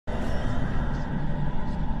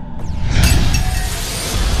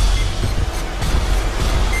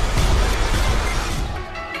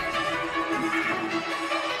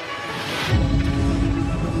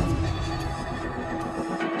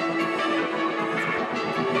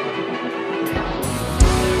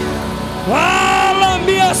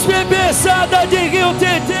minhas bebeçadas de Rio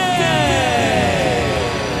Tete.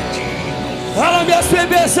 Alô, minhas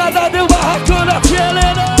bebeçadas do Barracão de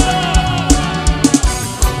Helena.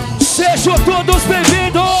 Sejam todos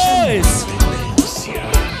bem-vindos.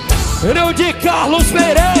 Eu de Carlos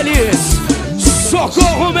Meirelles,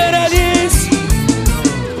 Socorro Meirelles.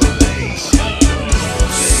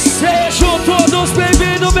 Sejam todos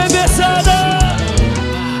bem-vindos, bebeçada.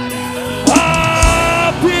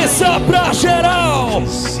 A pizza pra geral,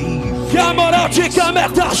 que a moral de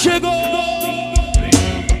Cameta chegou.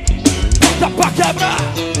 Bota pra quebrar,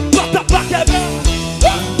 bota pra quebrar.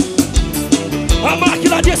 A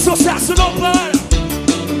máquina de sucesso não para.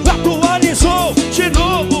 Atualizou de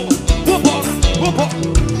novo. Vambora, vambora.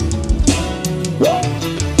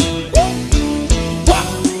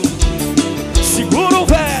 Segura o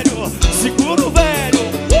velho, segura o velho.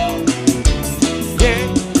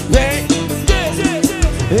 Vem, vem.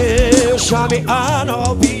 Eu chamei a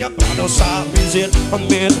novinha pra dançar piseiro.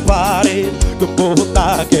 Aumento parede, que o povo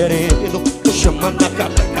tá querendo. Tô chamando a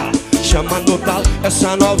catraca, chamando tal.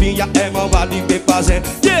 Essa novinha é malvada e vem fazendo.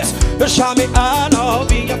 Eu chamei a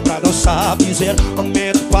novinha pra dançar piseiro.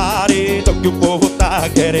 Aumento parede, que o povo tá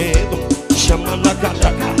querendo. Chamando a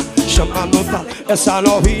catraca, chamando tal. Essa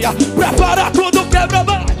novinha prepara tudo, quebra,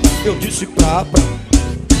 vai. Eu disse pra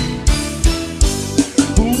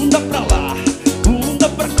bunda pra lá, bunda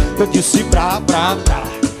pra. Eu disse pra.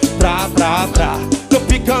 Tô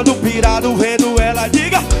ficando pirado vendo ela,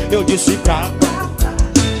 diga. Eu disse pra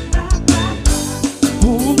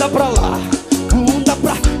bunda pra lá, bunda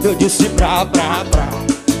pra. Eu disse pra.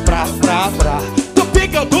 Tô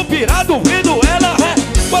ficando pirado vendo ela,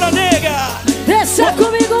 bora, nega. Deixa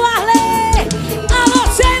comigo, Arley. Alô,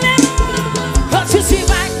 Helena. Antes se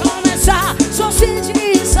vai começar, só se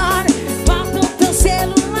diz, olha. Bota o teu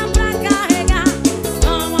celular pra carregar.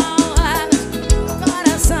 Não há o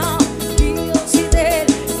coração que eu te dei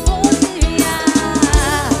hoje.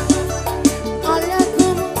 Olha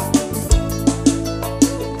como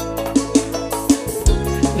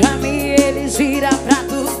pra mim eles viram pra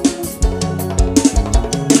tu.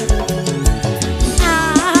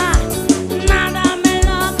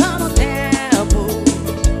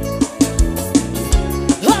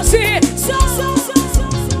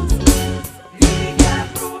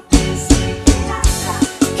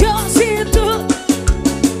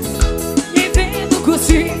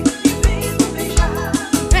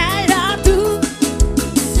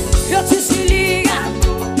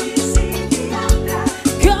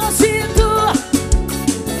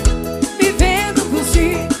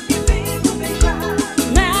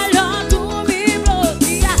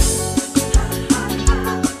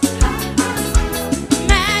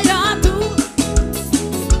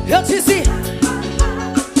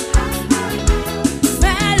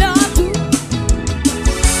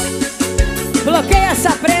 Bloqueia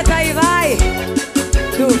essa preta aí, vai.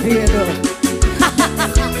 Duvido.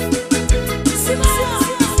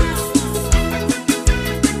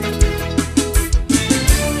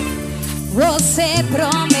 Você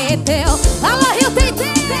prometeu, alô, Rio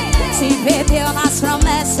Tete, se perdeu nas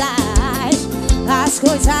promessas, as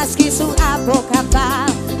coisas que sua boca fala,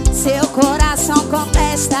 seu coração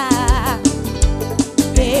contesta.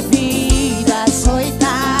 Bebidas,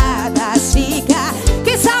 noitadas, fica.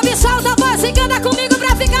 Quem sabe solta a voz e canta comigo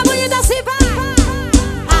pra ficar bonita, se vai.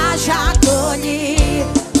 Haja colher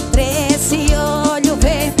pra esse olho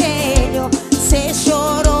vermelho. Cê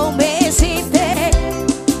chorou o mês inteiro.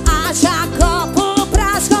 Haja copo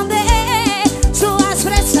pra esconder sua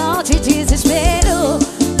expressão de desespero.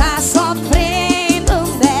 Tá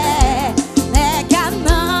sofrendo, né? Nega,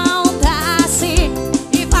 não tá assim.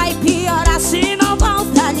 E vai piorar se não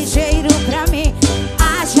voltar ligeiro pra mim.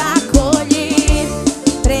 Haja colher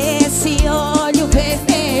pra esse olho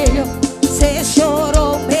vermelho. Cê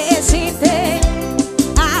chorou o mês inteiro.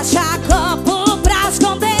 Haja copo pra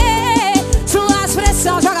esconder sua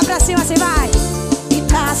expressão. Joga pra cima, assim vai. E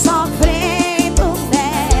tá sofrendo,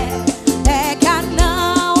 né? Nega,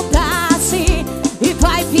 não tá assim. E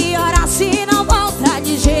vai piorar se não voltar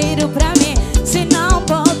ligeiro pra mim. Se não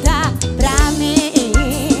voltar pra mim.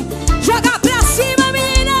 Joga pra cima,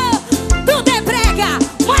 menina. Tudo é brega,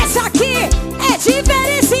 mas aqui é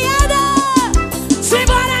diferenciada.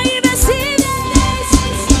 Simbora, Invencíveis.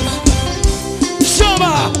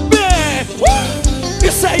 Chama, bem.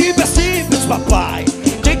 Isso é Invencíveis, papai.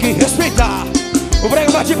 Tem que respeitar o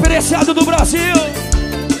brega mais diferenciado do Brasil.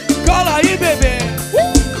 Cola aí, bebê.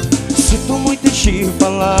 Sinto muito em te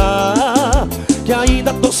falar que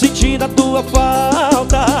ainda tô sentindo a tua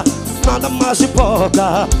falta. Nada mais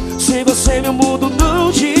importa. Sem você meu mundo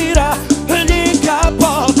não gira. Liga a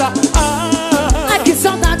porta. Ai, que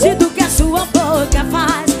saudade.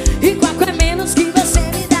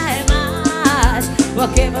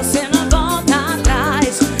 porque você não volta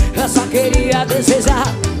atrás. Eu só queria desejar.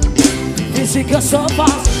 Disse que eu sou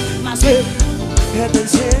falso, mas eu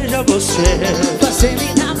deseja você. Você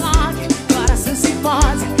me dá mole, coração se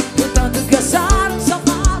pode. O tanto que eu choro, só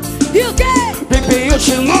falo. E o quê? Baby, eu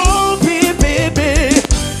te amo, baby.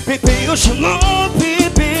 Baby, eu te amo, baby.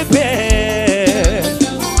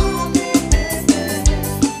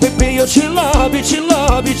 Baby, eu te love, te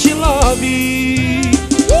love, te love.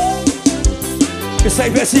 Isso aí,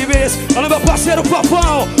 Invencíveis. Olha meu parceiro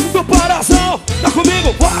Papão do Parazão. Tá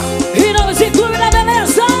comigo? Em nome de Clube da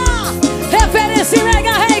Beleza, referência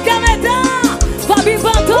Mega Rei Cametã, Fabi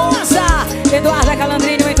Pantosa, Eduarda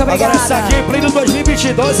Calandrini, muito obrigada. Agora essa aqui, pleno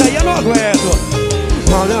 2022, aí eu não aguento.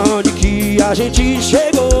 Olha onde que a gente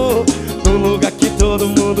chegou, num lugar que todo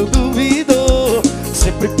mundo duvidou.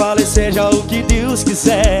 Sempre falei, seja o que Deus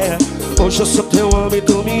quiser. Hoje eu sou teu homem,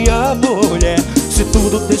 tu minha mulher. Se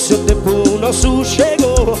tudo tem seu tempo, o nosso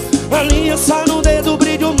chegou. Aliança no dedo,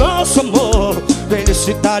 brilha o nosso amor.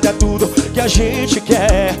 Felicidade é tudo que a gente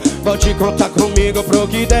quer. Pode contar comigo pro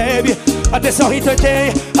que deve. Atenção, Rita,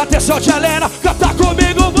 tem. Atenção, tia Helena, canta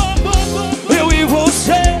comigo. Eu e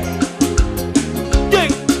você.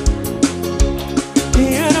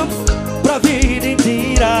 E era pra vida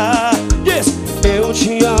inteira. Yes, eu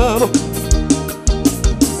te amo.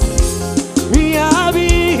 Minha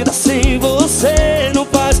vida sem você não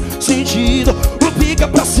faz sentido. Não fica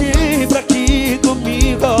pra sempre aqui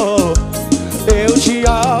comigo. Eu te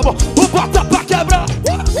amo. O bota pra quebrar.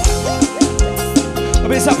 A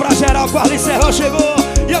mesa pra geral, com a Arlice Serrão chegou.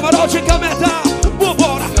 E a Maral de Cametá.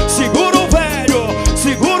 Vambora, segura o velho,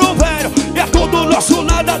 segura o velho. É tudo nosso,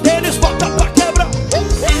 nada deles, bota pra quebrar.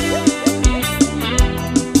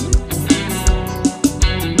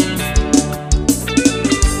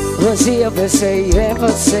 Hoje eu pensei em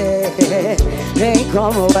você, em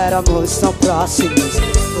como éramos tão próximos.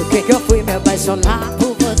 Por que eu fui me apaixonar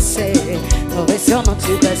por você? Talvez se eu não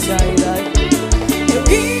tivesse ainda. Eu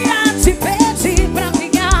ia te pedir pra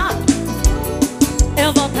ficar.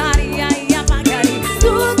 Eu voltaria e apagaria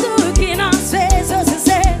tudo que nós fez. Eu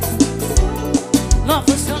sei, não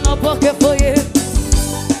funcionou porque foi eu.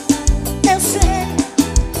 Eu sei,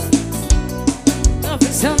 não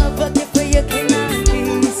funcionou porque foi eu quem não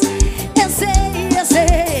quis. Eu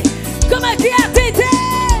sei, como é que é, tentei.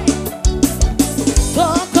 Tô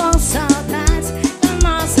com saudades da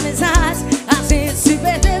nossa amizade. A gente se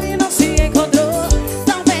perdeu e não se encontrou.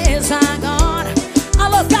 Talvez agora.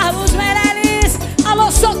 Alô, Carlos Meirelles,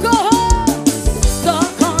 alô, socorro. Tô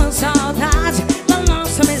com saudade da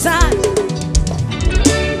nossa amizade.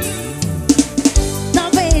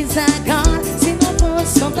 Talvez agora, se não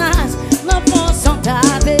fosse saudade, não fosse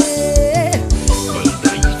saudade.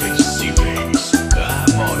 Banda Invencíveis, a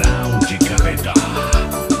moral de Cametá.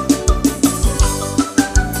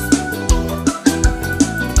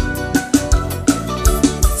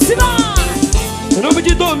 Em nome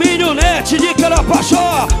de Domínio Net de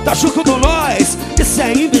Carapachó, tá chuco do nós. Isso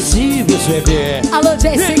é Invencíveis, bebê. Alô,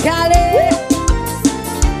 Jessica Ale.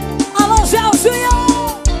 Alô, Gelsinho.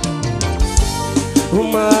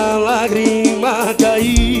 Uma lágrima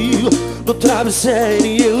caiu no travesseiro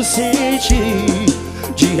e eu senti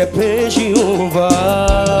de repente um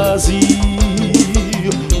vazio.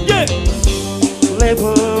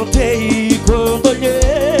 Levantei e quando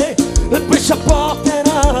olhei, fecha a porta,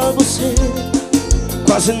 era você.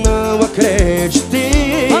 Quase não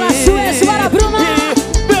acreditei. Bora, Suécia, bora, Bruna.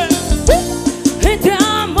 Entre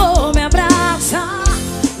amor, me abraça.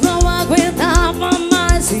 Não aguentava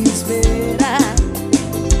mais esperar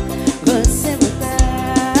você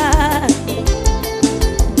voltar.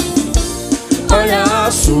 Olha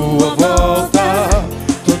a sua volta,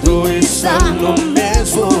 tudo está no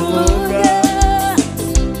mesmo lugar.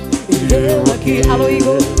 E eu aqui, alô,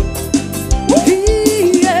 Igor.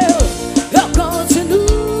 E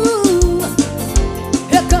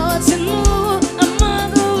eu continuo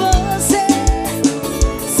amando você.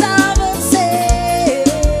 Só você.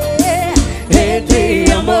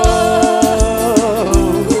 Entre amor,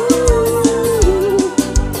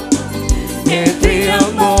 Entre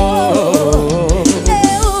amor.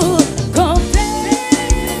 eu comprei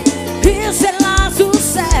estrelas do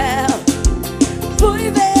céu.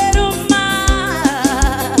 Fui ver o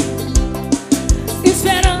mar,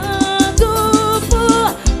 esperando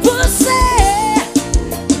por você.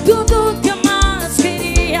 Tudo que eu mais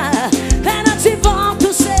queria era de volta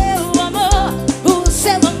o seu amor. O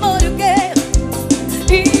seu amor e o quê?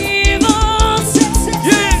 E você.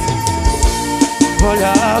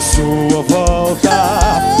 Olha a sua volta,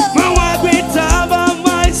 não aguentava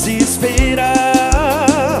mais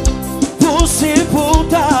esperar você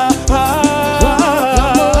voltar.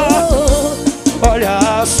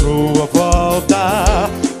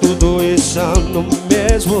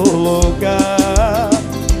 mesmo lugar.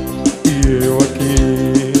 E eu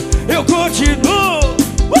aqui, eu continuo.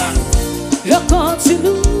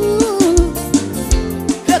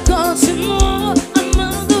 Eu continuo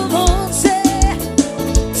amando você.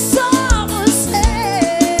 Só você.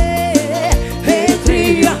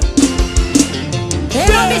 Retria. Em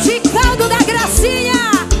nome de caldo da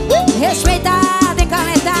gracinha. Respeitada e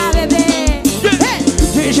calentar, bebê.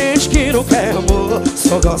 Tem gente que não quer amor,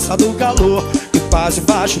 só gosta do calor que faz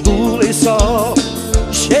embaixo do lençol.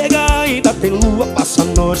 Chega ainda tem lua, passa a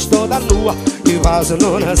noite toda nua e vaza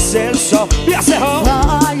no nascer sol. E a serrão?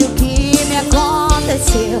 Olha o que me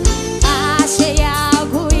aconteceu. Achei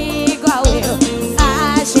algo igual eu.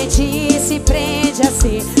 A gente se prende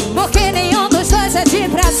assim, porque nenhum dos dois é de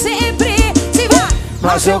pra sempre. Se vai.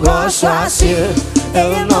 Mas eu gosto assim.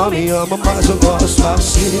 Ela não me ama, mas eu gosto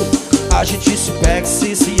assim. A gente se pega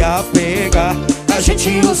se apegar. A gente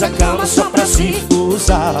usa a cama só pra se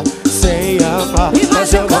usar, sem amar.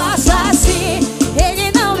 Mas eu gosto assim.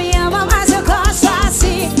 Ele não me ama, mas eu gosto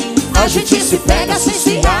assim. A gente se pega sem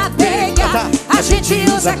se apegar. A gente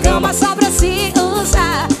usa a cama só pra se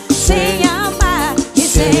usar, sem amar e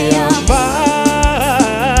sem amar.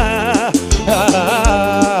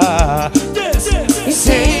 E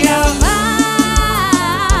sem amar.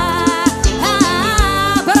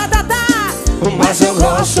 Agora Tatá. Mas eu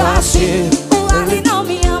gosto assim. Ele não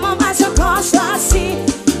me ama, mas eu gosto assim.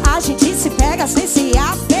 A gente se pega sem se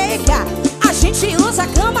apegar. A gente usa a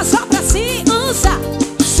cama só pra se usar,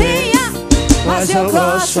 sem a... Mas eu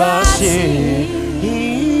gosto assim.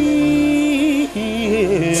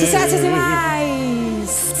 Sucesso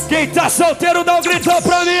demais. Quem tá solteiro dá um gritão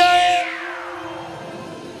pra mim aí.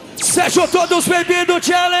 Sejam todos bem-vindos,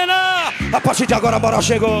 tia Helena. A partir de agora a moral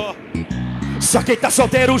chegou. Só quem tá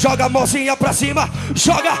solteiro joga a mãozinha pra cima.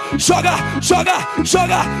 Joga, joga, joga,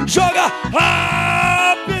 joga, joga.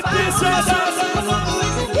 Ah,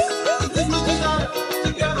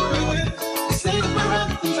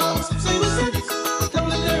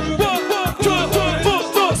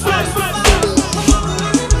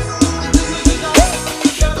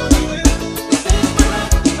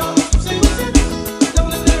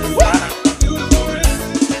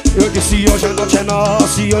 eu disse hoje a noite é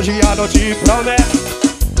nossa e hoje a noite promete.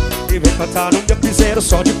 E vem cantar no meu piseiro,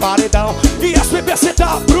 som de paredão. E as bebês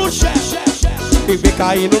sentar pro chefe. E vem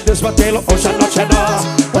cair no desmantelo, hoje a noite é nossa.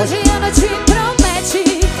 Hoje a noite promete.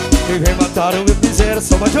 E vem matar o meu piseiro,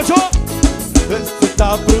 som de Jojo.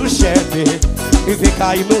 Sentar pro chefe. E vem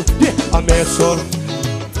cair no ameaçando.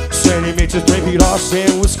 Sem limites, bem virou sem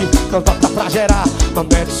whisky. Cantata pra gerar.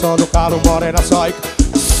 Aumenta o som do carro, morena só e...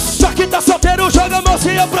 Só que tá solteiro, joga a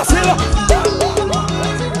mãozinha pra cima.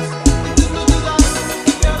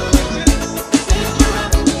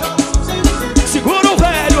 Segura o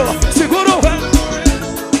velho, segura o velho.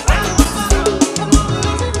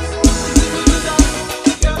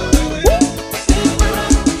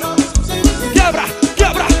 Quebra,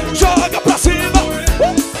 quebra, joga pra cima.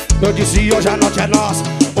 Eu dizia hoje a noite é nossa.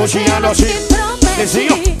 Hoje a noite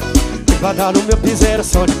promete. Vai dar no meu piseiro,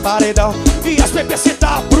 som de paredão. E as bebês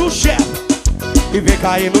sentar pro chefe. E vem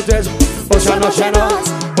cair no dedo. Hoje a noite é nossa.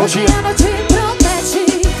 Hoje a noite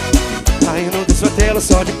promete. Caindo no desmantelo,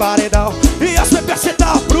 som de paredão. E as bebês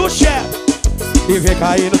sentar pro chefe. E vem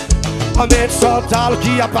caindo. A mente soltá-lo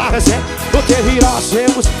que aparecer. O que virá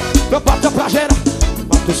sermos. Meu pato pra gerar.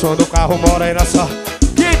 Mata o som do carro, mora aí na só.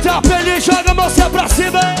 Quem tá feliz, joga a mãozinha pra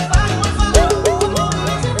cima.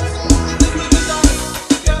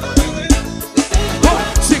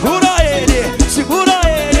 Segura ele, segura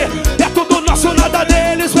ele. É tudo nosso, nada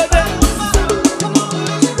deles, bebê.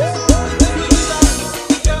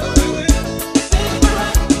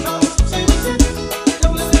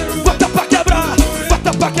 Bota pra quebrar,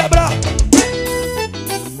 bota pra quebrar.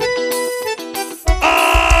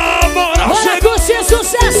 Ah, moral chegou. Sem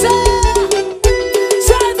sucesso.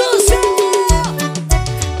 Sai do céu.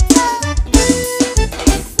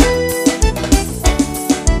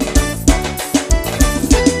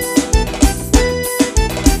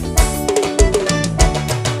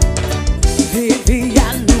 Vivia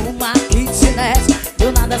numa kitnet,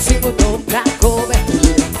 do nada se mudou pra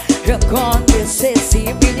cobertura. Eu conheci esse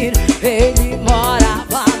menino, ele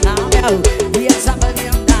morava na minha rua. E essa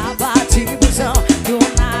menina andava de busão, do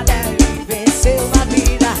nada ele venceu na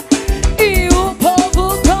vida. E o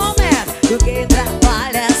povo comenta do que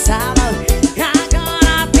trabalha essa mão.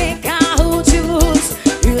 Agora tem carro de luz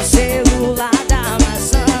e o celular da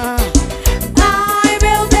maçã. Ai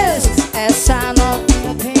meu Deus, essa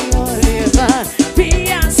novinha tem oliva.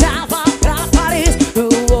 Viajava pra Paris, no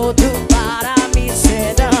outro para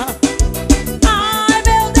Amsterdã. Ai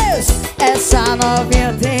meu Deus, essa essa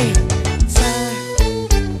novinha tem.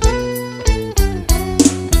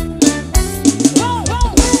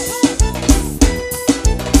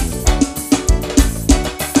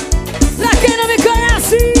 Pra quem não me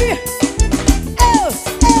conhece,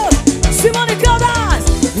 Simone Caldas.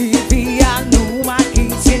 Vivia numa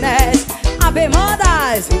kitnet, abre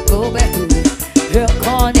modas e cobertura. Eu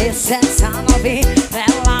conheço essa novinha,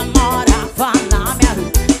 ela morava na minha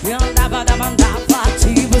rua. Me mandava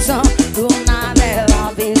tipo som, do nada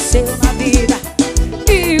ela venceu na vida.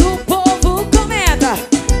 E o povo comenta,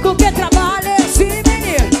 com que trabalha esse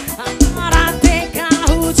menino. Agora tem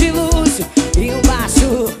carro de luxo e um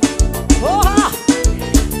baixo.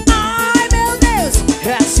 Ai meu Deus,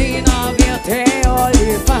 esse novinho tem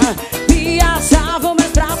olifã. Viajava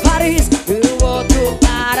mais pra Paris e o outro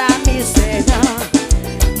para Amsterdã.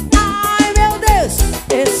 Ai meu Deus,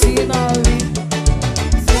 esse novinho.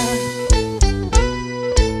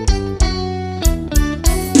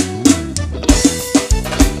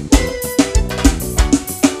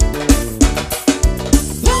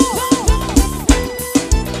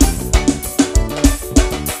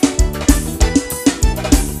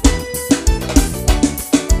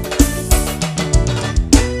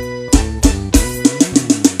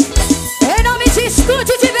 Em nome de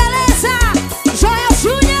Estúdio de Beleza, Joel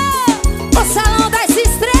Júnior, o Salão das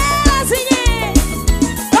Estrelas, menino.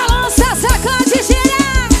 Balança, sacode,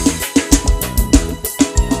 geral.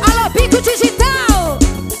 Alô, Pico Digital,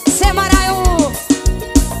 Semaraiu.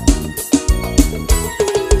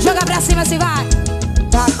 Joga pra cima, se vai.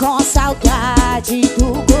 Tá com saudade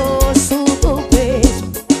do gosto do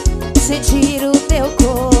beijo, sentir o teu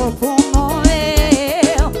corpo no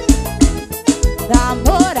meu. Da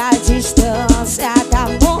amor à distância, dá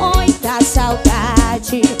muita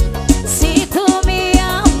saudade. Se tu me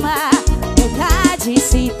ama, mudar de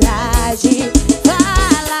cidade.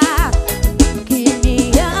 Fala que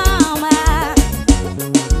me ama,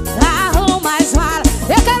 arruma as malas.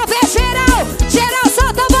 Eu quero ver geral, geral,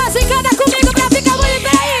 solta a voz e canta comigo pra ficar bonito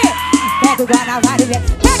aí. Pega o Guanabara e vem,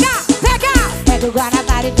 pega o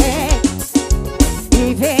Guanabara e vem.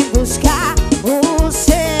 E vem buscar o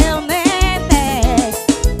seu neném.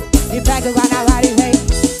 E pega o Guanabara e vem,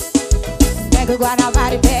 pega o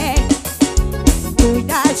Guanabara e vem.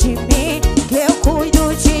 Cuida de mim, que eu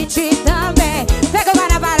cuido de ti também. Pega o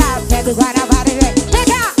Guanabara e vem,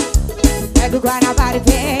 pega o Guanabara e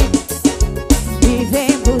vem. E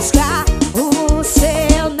vem buscar o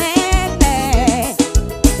seu neném.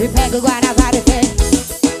 E pega o Guanabara e vem,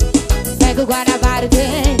 pega o Guanabara e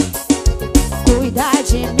vem. Cuida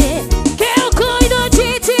de mim, que eu cuido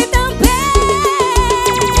de ti também.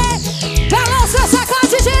 Balança,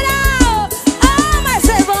 sacode, geral. Ah, mas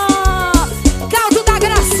é bom. Caldo da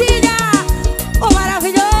Gracinha, o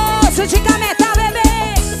maravilhoso de Cametá, bebê.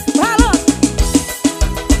 Falou.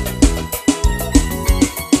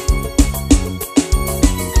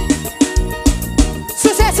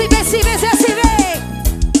 Sucesso Invencíveis, esse vem.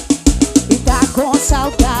 E tá com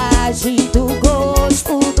saudade do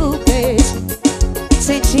gosto do beijo,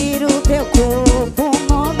 sentir o teu corpo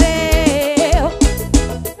no meu.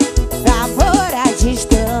 Amor à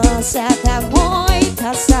distância, dá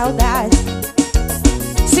muita saudade.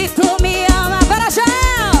 Se tu me ama, para já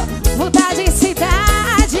mudar de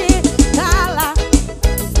cidade. Tá lá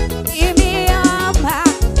e me ama,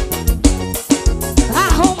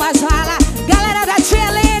 arruma as malas. Galera da tia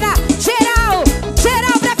Helena, geral,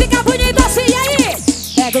 geral pra ficar bonito assim. E aí?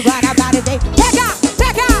 Pega o Guanabara e vem,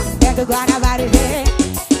 pega o Guanabara e vem.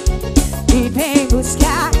 E vem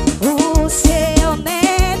buscar o seu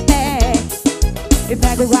neném. E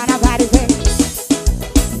pega o Guanabara e vem,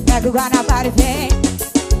 pega o Guanabara e vem.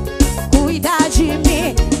 Cuida de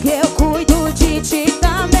mim, que eu cuido de ti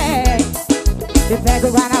também. E pega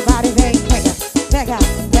o Guanabara e vem,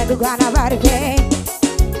 pega o Guanabara e vem.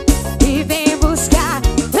 E vem buscar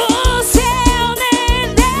o seu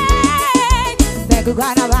neném. Pega o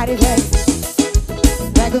Guanabara e vem,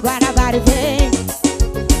 pega o Guanabara e vem.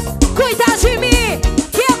 Cuida de mim,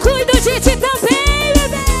 que eu cuido de ti também,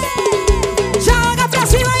 bebê. Joga pra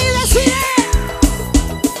cima aí, desce.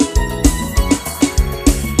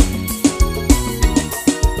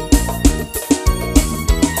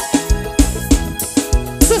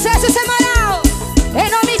 Sucesso semanal, em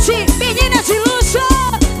nome de Meninas de Luxo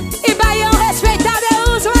e Baião respeitado é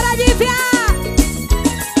uso para aliviar.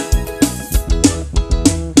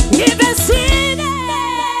 Invencíveis,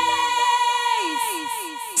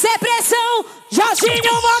 sem pressão,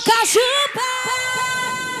 Jorginho Mocajuba.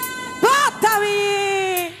 Bota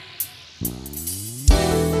mim.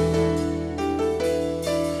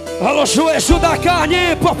 Alô, Joelho da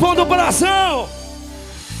Carne, popão do Brasão.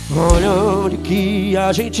 Olha onde que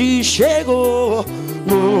a gente chegou,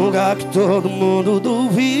 num lugar que todo mundo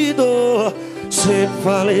duvidou. Sempre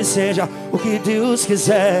falei, seja o que Deus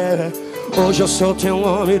quiser. Hoje eu sou teu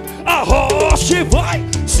homem, arrocha e vai.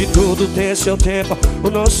 Se tudo tem seu tempo, o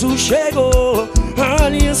nosso chegou. A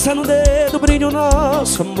aliança no dedo, brilha o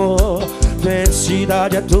nosso amor.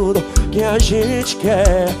 Felicidade é tudo que a gente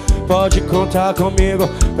quer. Pode contar comigo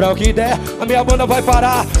pra o que der. A minha banda vai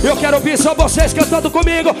parar. Eu quero ouvir só vocês cantando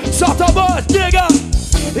comigo. Solta a voz, diga.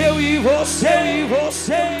 Eu e você, e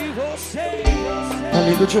você, e você, e você. Tá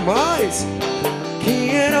lindo demais.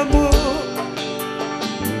 Quem era amor?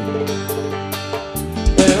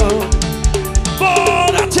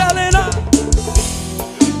 Bora, Helena.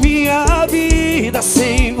 Minha vida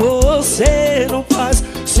sem você não faz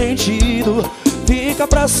sentido. Fica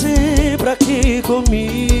pra sempre aqui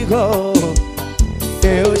comigo.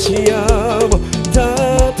 Eu te amo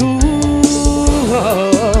tanto.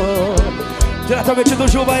 Diretamente do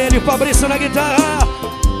Juba, ele, Fabrício na guitarra.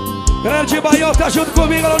 Grande Baião tá junto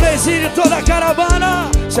comigo, Lonezinho e toda a caravana.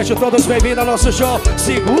 Sejam todos bem-vindos ao nosso show.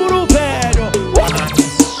 Segura o velho.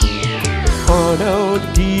 Olha onde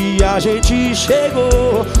que a gente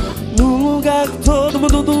chegou, num lugar que todo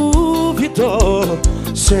mundo duvidou.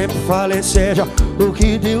 Sempre falei, seja o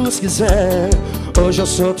que Deus quiser. Hoje eu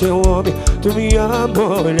sou teu homem, tu minha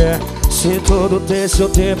mulher. Se tudo tem seu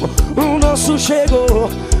tempo, o nosso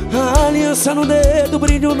chegou. A aliança no dedo,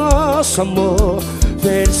 brilha o nosso amor.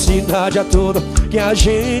 Felicidade é tudo que a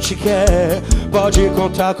gente quer. Pode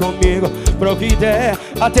contar comigo pro que der.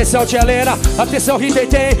 Atenção, tia Helena, atenção, Rita e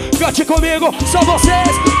tem. Cante comigo, só vocês.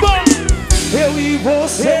 Eu e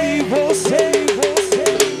você, e você, e você.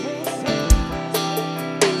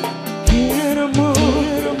 Que era amor,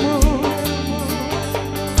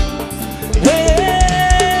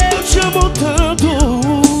 eu te amo tanto.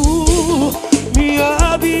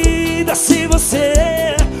 Minha vida sem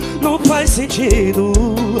você não faz sentido.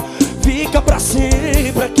 Fica pra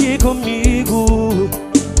sempre aqui comigo.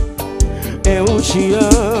 Eu te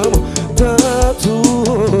amo tanto.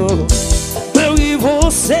 Eu e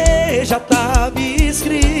você já tava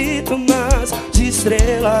escrito nas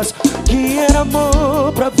estrelas que era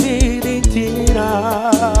amor pra vida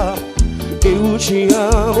inteira. Eu te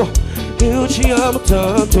amo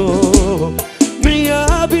tanto. Minha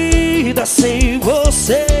vida sem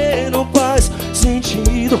você não faz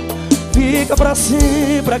sentido. Fica pra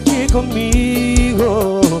sempre aqui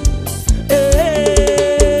comigo.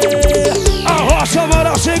 A rocha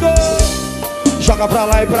moral chegou. Joga pra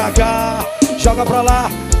lá e pra cá, joga pra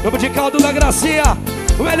lá. Vamos de caldo da Gracinha,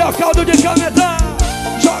 o melhor caldo de Cametá.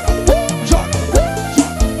 Joga, joga,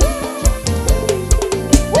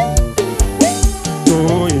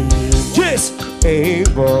 diz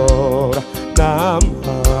embora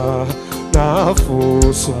na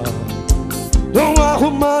força. Não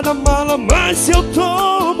arrumar na mala, mas eu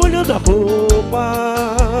tô molhando a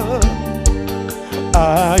roupa.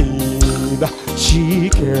 Ainda te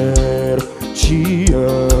quero, te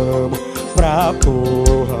amo pra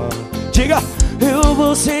porra. Diga, eu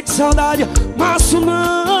vou sentir saudade, mas tu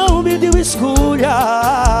não me deu escolha.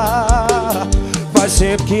 Faz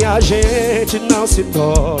tempo que a gente não se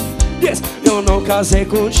toca. Diz, eu não casei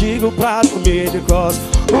contigo pra dormir de costas.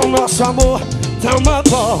 O nosso amor tá uma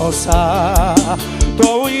bosta.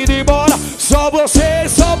 Tô indo embora, só você,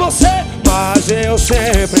 mas eu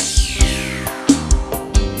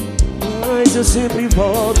sempre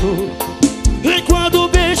volto. E quando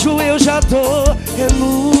beijo eu já tô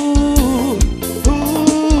nu.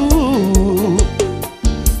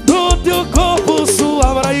 No teu corpo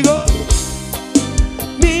sua braigo,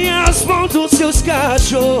 minhas mãos dos seus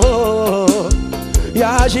cachorros. E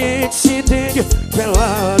a gente se entende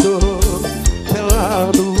pelado,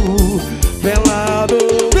 pelado, pelado.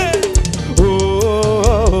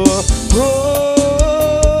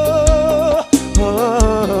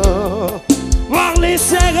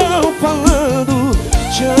 Valicegão falando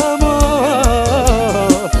de amor.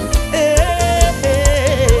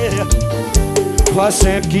 Faz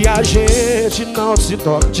tempo que a gente não se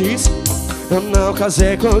toca. Diz, eu não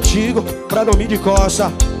casei contigo pra dormir de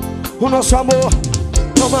costa. O nosso amor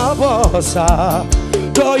é uma bosta.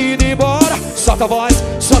 Tô indo embora, solta a voz,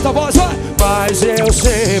 vai. Mas eu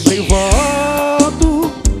sempre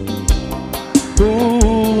volto.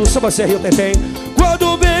 Só você riu, Tentem.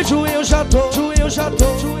 Quando beijo eu já tô.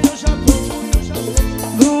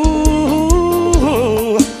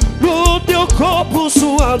 No teu corpo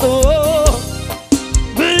suador,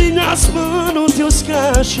 vem nas mãos teus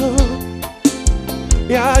cachos.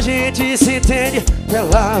 E a gente se entende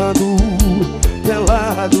pelado,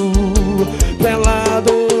 pelado,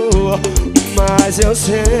 pelado. mas eu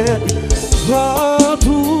sempre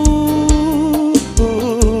volto.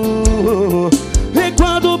 E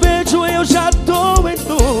quando beijo eu já tô em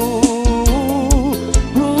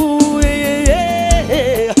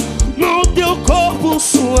no teu corpo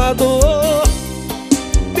suador,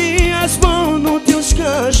 minhas mãos no teus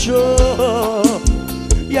cachorros,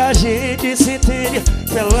 e a gente se entende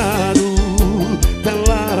pelado,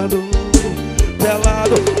 pelado,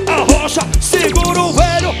 pelado. A rocha segura o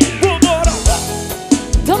velho, vambora.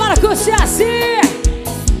 Tomara curtir assim.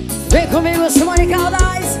 Vem comigo, Simone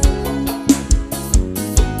Caldas.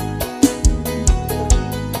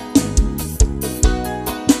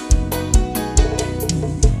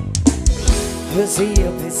 Hoje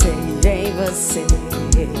eu pensei em você,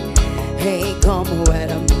 em como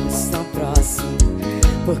éramos tão próximos.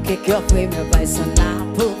 Por que que eu fui me apaixonar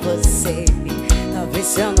por você? Talvez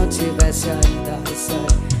se eu não tivesse ainda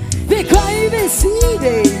recebido. Ficou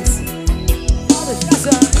Invencíveis.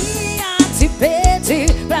 Ia te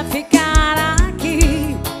pedir pra ficar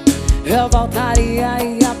aqui. Eu voltaria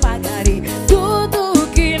e apagaria tudo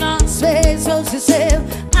que nós fez. Eu dizer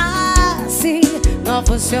assim, não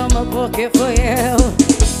funcionou porque foi eu.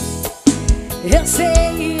 Eu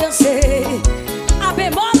sei, a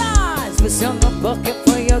bemolas funcionou porque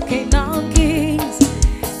foi eu quem não quis.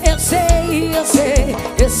 Eu sei.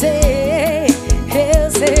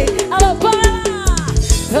 Alô, Banda!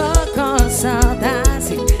 Tô com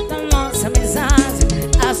saudade da nossa amizade.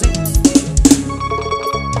 Assim,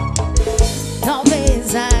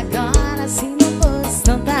 talvez agora se não fosse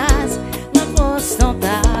saudade, não fosse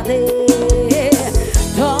saudade.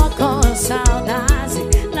 Tô com saudade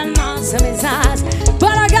da nossa amizade.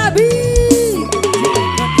 Para Gabi!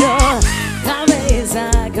 Talvez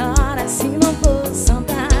agora se não fosse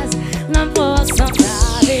saudade, não fosse saudade.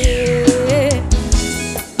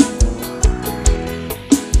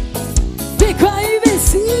 Ficou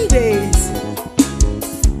Invencíveis.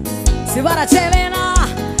 Simbora, Helena,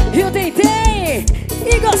 e o Tentei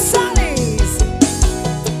e Gonçalves.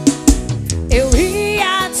 Eu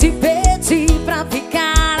ia te pedir pra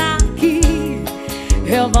ficar aqui.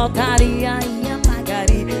 Eu voltaria e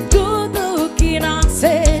apagaria tudo que não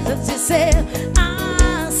seja de ser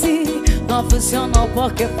assim. Não funcionou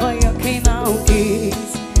porque foi eu quem não quis.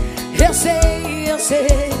 Eu sei.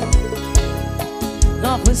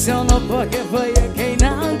 Não funcionou porque foi eu quem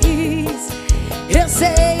não quis. Eu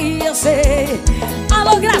sei.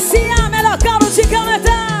 Alô, Gracinha, melhor calmo de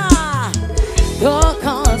cantar. Tô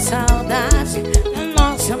com saudade da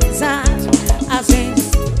nossa amizade. A gente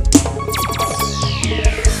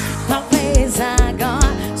talvez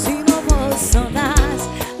agora se não fosse saudade,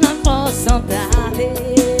 não fosse saudade.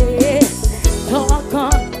 Tô com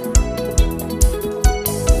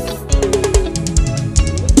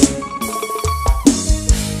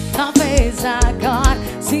talvez agora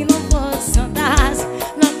se não fosse saudade,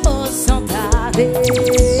 não fosse saudade.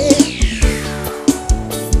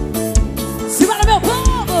 Simbora, meu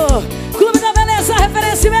povo! Clube da Beleza,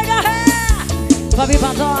 referência Mega Ré. Fabi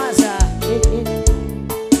Pantoja.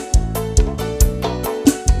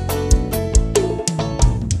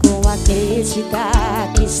 Com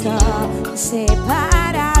acreditar que estamos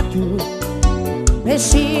separados,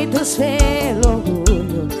 mexidos pelo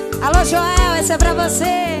orgulho. Alô, Joel, essa é pra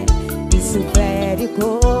você. Isso fere o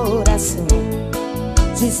coração.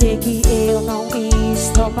 Dizer que eu não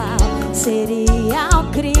estou mal seria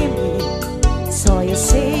um crime. Só eu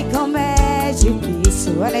sei como é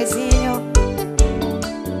difícil, Alezinho,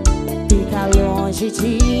 ficar longe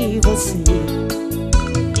de você.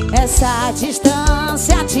 Essa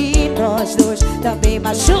distância de nós dois também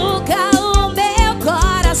machuca o meu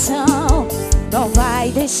coração. Não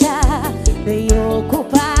vai deixar nem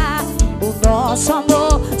ocupar o nosso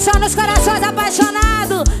amor. Só nos corações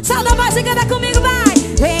apaixonados. Salda a voz e canta comigo, vai.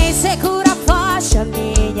 Vem, segura forte a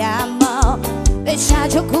minha mão. Deixa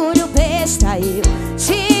de orgulho besta, eu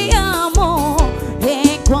te amo.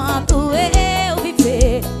 Enquanto eu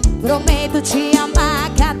viver, prometo te amar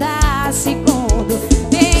cada segundo.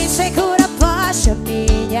 Vem, segura forte a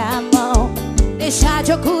minha mão. Deixa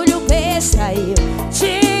de orgulho besta, eu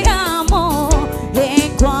te amo.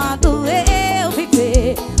 Enquanto eu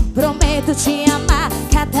viver, prometo te amar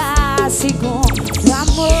cada segundo.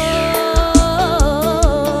 Amor.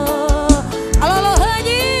 Alô,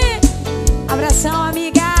 Lohane. Abração,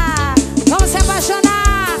 amiga. Vamos se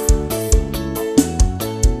apaixonar.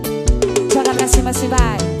 Joga pra cima, se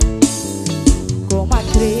vai. Como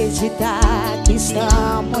acreditar que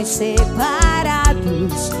estamos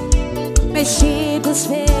separados, mexidos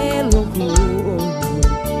pelo orgulho.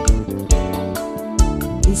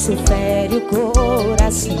 Isso fere o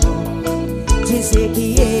coração. dizer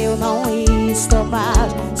que eu não estou mal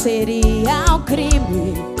seria um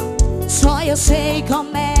crime. Só eu sei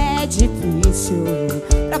como é difícil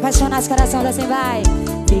pra apaixonar esse coração assim vai.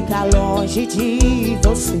 Fica longe de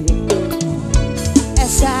você.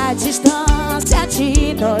 Essa distância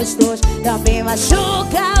de nós dois também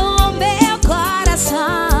machuca o meu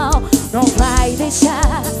coração. Não vai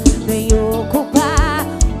deixar nem ocupar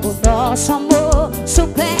o nosso amor.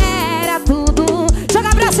 Supera tudo. Joga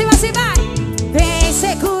pra cima assim vai. Vem,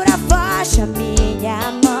 segura forte a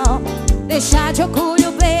minha mão. Deixa de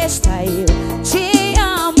orgulho besta, eu te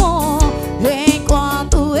amo.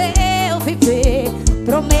 Enquanto eu viver,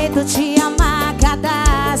 prometo te amar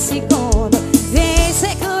cada segundo. Vem,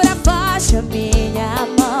 segura forte a minha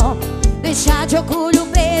mão. Deixa de orgulho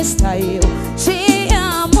besta, eu te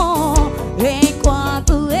amo.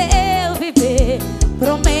 Enquanto eu viver,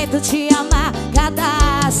 prometo te amar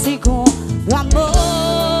cada segundo. Amor.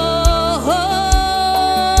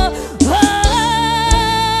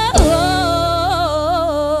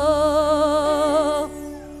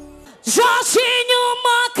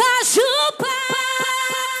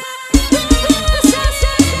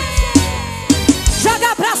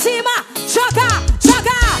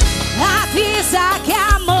 Que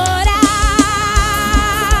a moral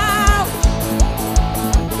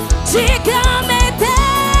te prometei,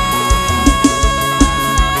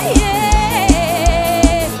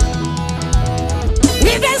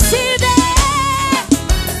 Invencíveis.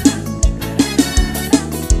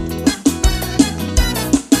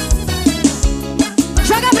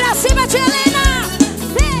 Joga pra cima, Helena.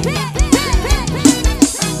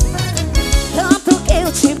 Tanto que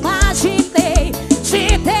eu te imaginei,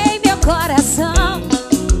 te dei meu coração,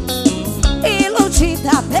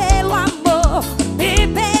 iludida pelo amor, me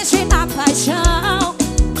beije na paixão.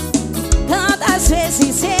 Tantas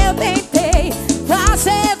vezes eu tentei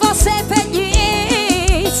fazer você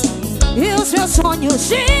feliz, e os meus sonhos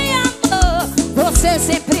de amor você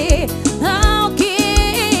sempre não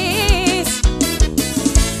quis.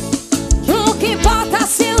 O que importa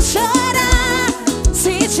se eu chorar,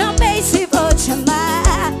 se te amei, se vou te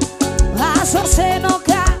amar, mas você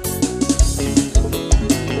nunca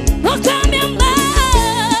me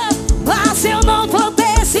amar. Mas eu não vou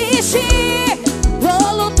desistir,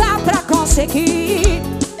 vou lutar pra conseguir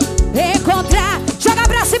encontrar. Joga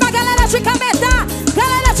pra cima, galera de Cametá,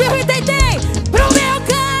 galera de Ritentém, pro meu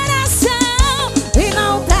coração. E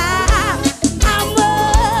não dá,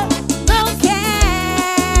 amor, não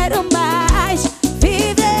quero mais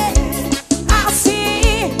viver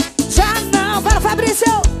assim. Já não, para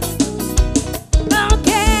Fabrício, não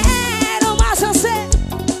quero mais você.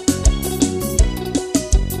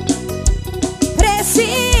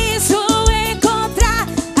 Preciso encontrar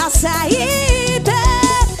a saída.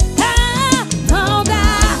 Não dá,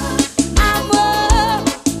 amor,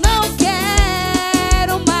 não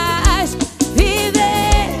quero mais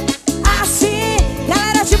viver assim.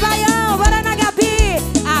 Galera de Baião, bora na Gabi.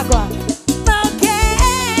 Água. Não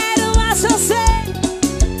quero mais você.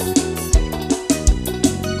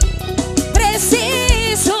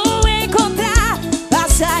 Preciso encontrar a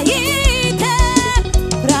saída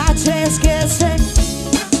pra te esquecer.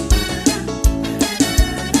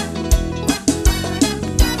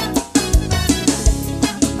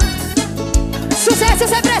 Sucesso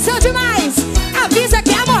sem pressão demais. Avisa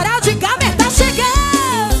que a moral de Gamer tá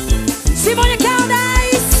chegando. Simone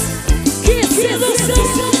Caldas, que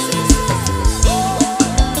sedução.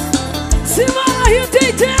 Simone Rio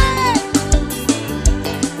TT.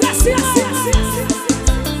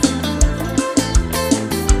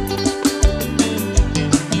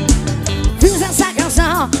 Fiz essa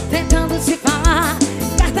canção tentando te falar,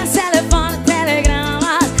 cartas, telefone,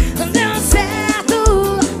 telegramas, não deu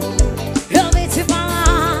certo. Eu vim te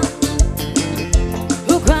falar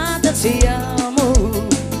o quanto eu te amo.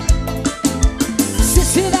 Se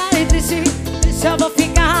estiver triste, triste eu vou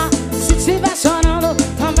ficar. Se estiver chorando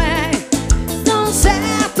também, não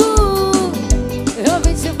certo. Eu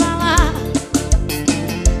vim te falar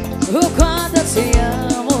o quanto eu te amo.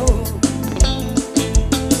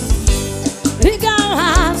 Liga o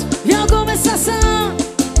rádio e alguma estação.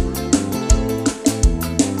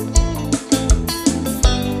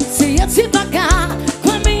 Se eu te tocar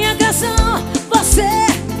com a minha canção, você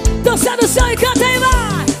dança no chão e canta e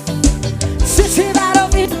vai. Se tiver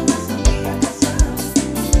ouvindo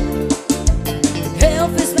eu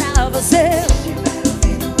fiz pra você.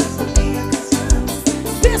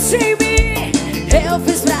 Pensa em mim, eu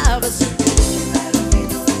fiz pra você.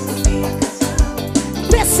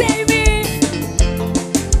 Pensa em mim,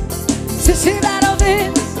 se estiver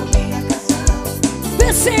ouvindo,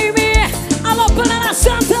 pensa em mim. Alô, Panana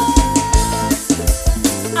Santos.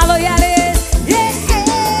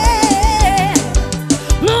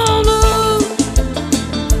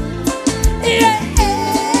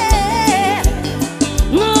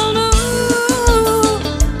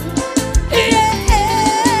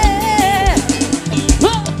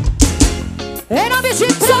 sabe de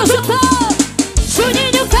São Juntão.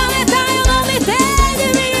 Juninho Cametá, eu não me dei de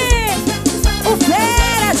mim. O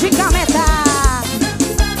Fera de Cametá.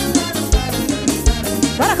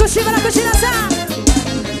 Bora curtir dançar.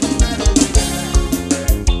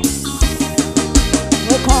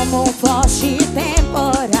 Foi como um forte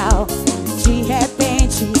temporal, de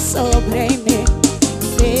repente sobre mim,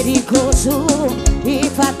 perigoso e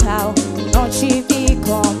fatal, não tive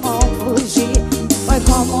como fugir. Foi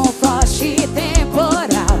como um forte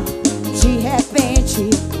temporal, de repente,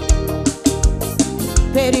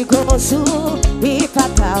 perigoso e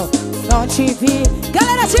fatal, não tive.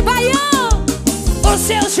 Galera de Baião, o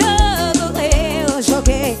seu jogo eu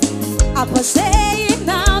joguei, apostei e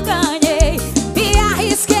não ganhei, me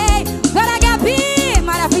arrisquei. Agora Gabi,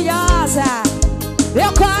 maravilhosa,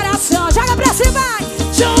 meu coração joga pra cima, vai.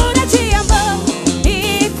 Jura de amor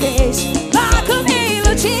e fez, logo me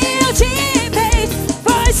iludiu de vez.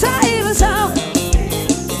 Foi só ilusão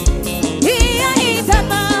e ainda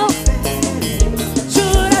não.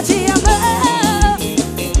 Jura de amor,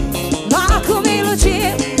 logo me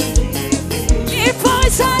iludiu e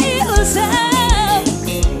foi só ilusão.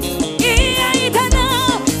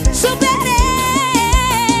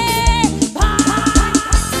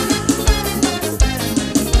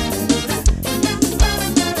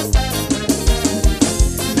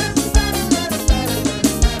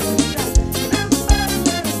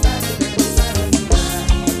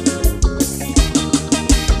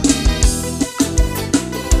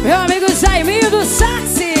 Meu amigo Jaiminho do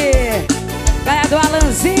Saxi, Gaia do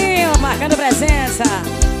Alanzinho, marcando presença.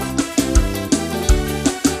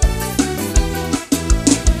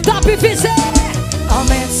 Top Fizer.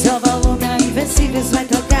 Aumente seu volume, a Invencíveis vai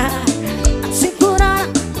tocar. Segura.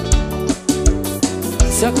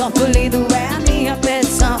 Seu corpo lindo é a minha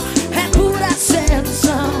petição, é pura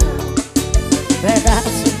sedução. Verdade,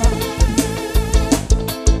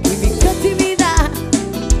 e me canta e me dá.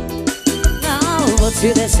 Não vou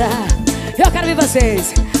te deixar, eu quero ver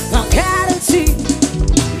vocês. Não quero te.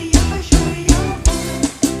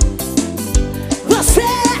 Você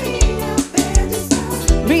é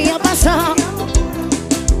minha paixão.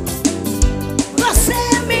 Você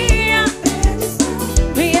é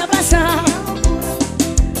minha paixão.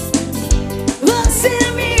 Você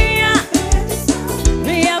é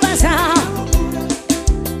minha paixão.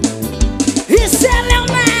 Isso é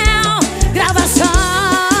Leonel Gravações.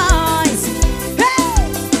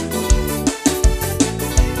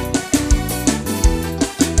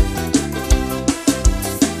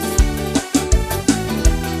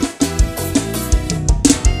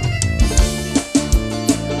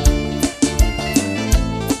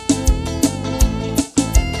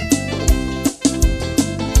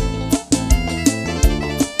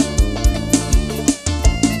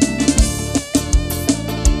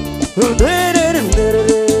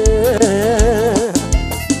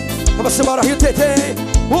 Vamos embora, Rio TT.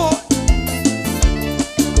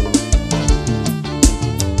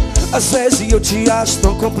 Às vezes eu te acho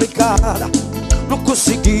tão complicada, não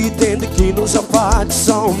consegui entender que nos apates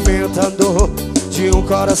aumenta a dor de um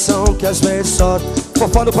coração que às vezes só.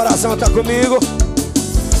 Fofão do coração tá comigo.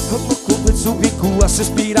 Eu não conheço o bico a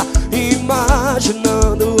suspirar,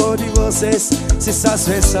 imaginando onde vocês se estás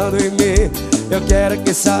pensando em mim. Eu quero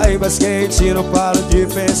que saibas que em ti não paro de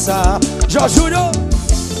pensar. Jorge Júnior,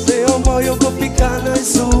 meu amor, eu vou ficar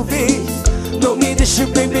nas nuvens. Não me deixe,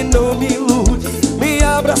 baby, não me ilude. Me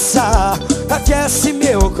abraçar, aquece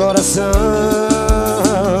meu coração.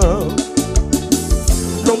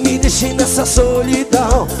 Não me deixe nessa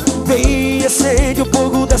solidão. Vem, acende um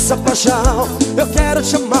pouco dessa paixão. Eu quero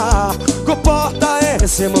te amar, comporta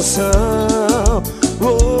essa emoção.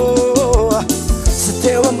 Se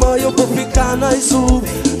teu amor eu vou ficar nas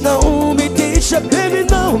nuvens. Não me deixa, baby,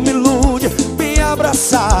 não me ilude. Me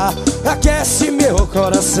abraçar, aquece meu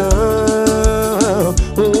coração.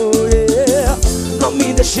 Não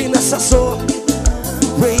me deixe nessa solidão.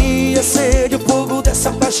 Vem, acende um pouco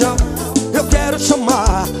dessa paixão. Eu quero te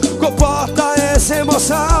amar, comporta essa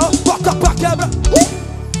emoção. Bota pra quebra.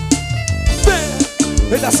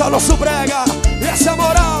 Vem dançar nosso brega, essa é a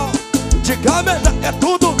moral. De Cametá é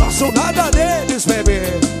tudo nosso, nada deles,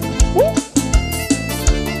 bebê.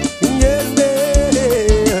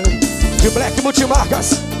 De Black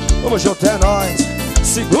Multimarcas, vamos junto, é nóis.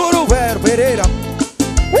 Segura o Vero Pereira.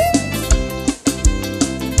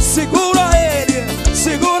 Segura ele,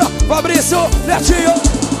 segura Fabrício Netinho.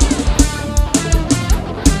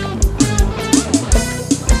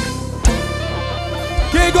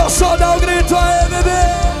 Quem gostou dá um grito aí, bebê.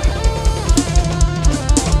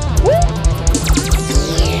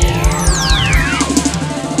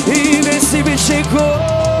 Invencíveis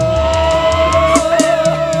chegou.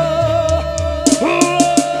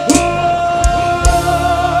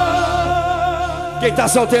 Quem tá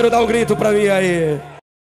solteiro dá um grito pra mim aí.